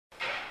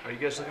Are you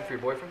guys looking for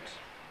your boyfriends?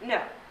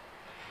 No.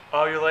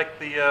 Oh, you're like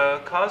the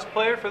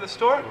cosplayer for the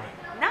store?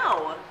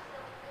 No.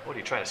 What, are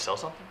you trying to sell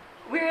something?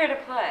 We're here to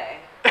play.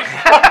 I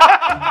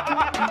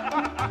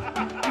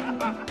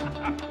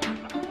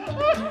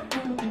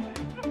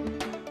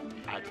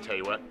have to tell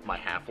you what, my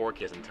half-orc,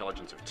 he has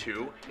intelligence of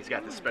 2. He's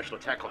got this special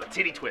attack called a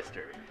titty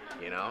twister,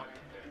 you know?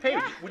 Hey,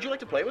 would you like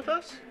to play with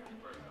us?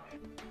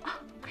 Oh,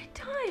 I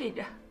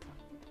died.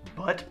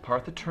 But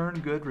Partha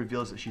Turngood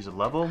reveals that she's a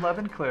level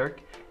 11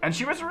 cleric, and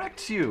she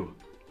resurrects you.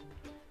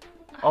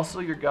 Also,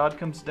 your god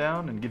comes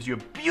down and gives you a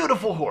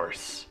beautiful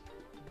horse.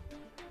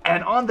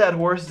 And on that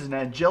horse is an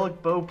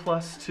angelic bow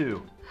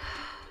 +2.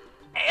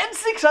 And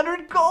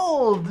 600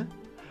 gold!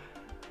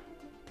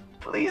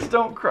 Please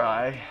don't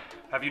cry.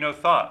 Have you no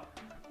thought,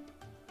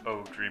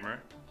 oh dreamer,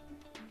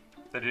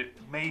 that it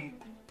may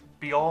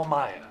be all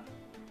Maya,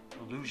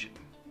 illusion?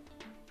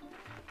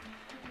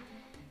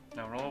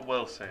 Now roll a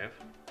will save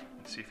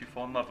and see if you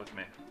fall in love with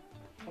me.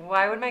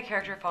 Why would my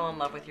character fall in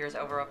love with yours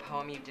over a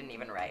poem you didn't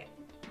even write?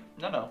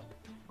 No.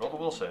 Roll the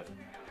will save.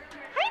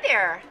 Hi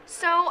there.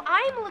 So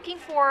I'm looking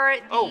for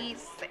the... Oh,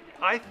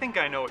 I think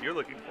I know what you're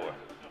looking for.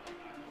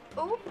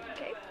 Oh,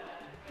 okay.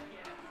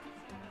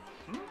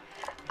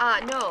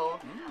 No.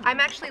 I'm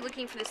actually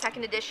looking for the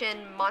 2nd edition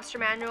Monster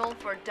Manual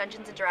for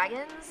Dungeons &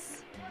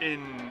 Dragons.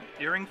 In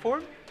earring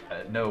form?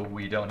 No,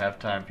 we don't have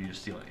time for you to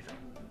steal anything.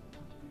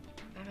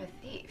 I'm a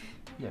thief.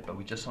 Yeah, but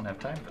we just don't have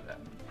time for that.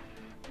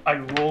 I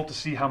roll to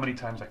see how many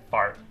times I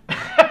fart.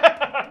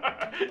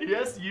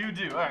 Yes, you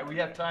do. All right, we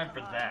have time for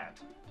that.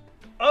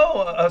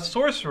 Oh, a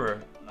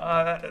sorcerer.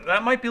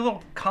 That might be a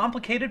little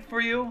complicated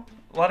for you.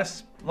 A lot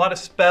of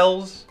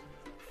spells.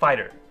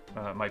 Fighter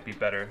might be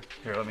better.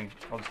 Here, I'll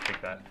just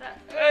take that.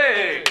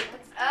 Hey!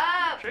 What's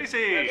up?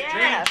 Tracy!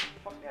 Yeah.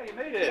 Fuck yeah, you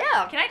made it.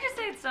 Yeah. Can I just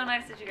say it's so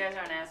nice that you guys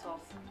aren't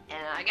assholes?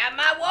 And I got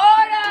my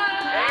water!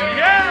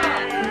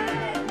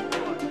 Yeah!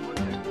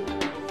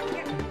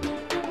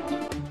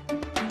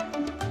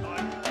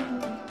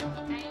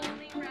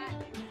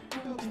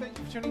 Thank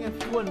you for tuning in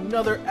to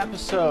another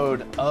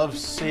episode of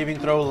Saving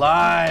Throw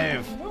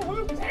Live.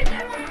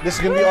 This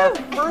is going to be our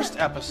first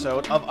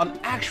episode of an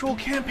actual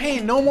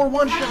campaign. No more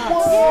one-shot.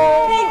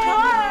 Thank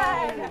God!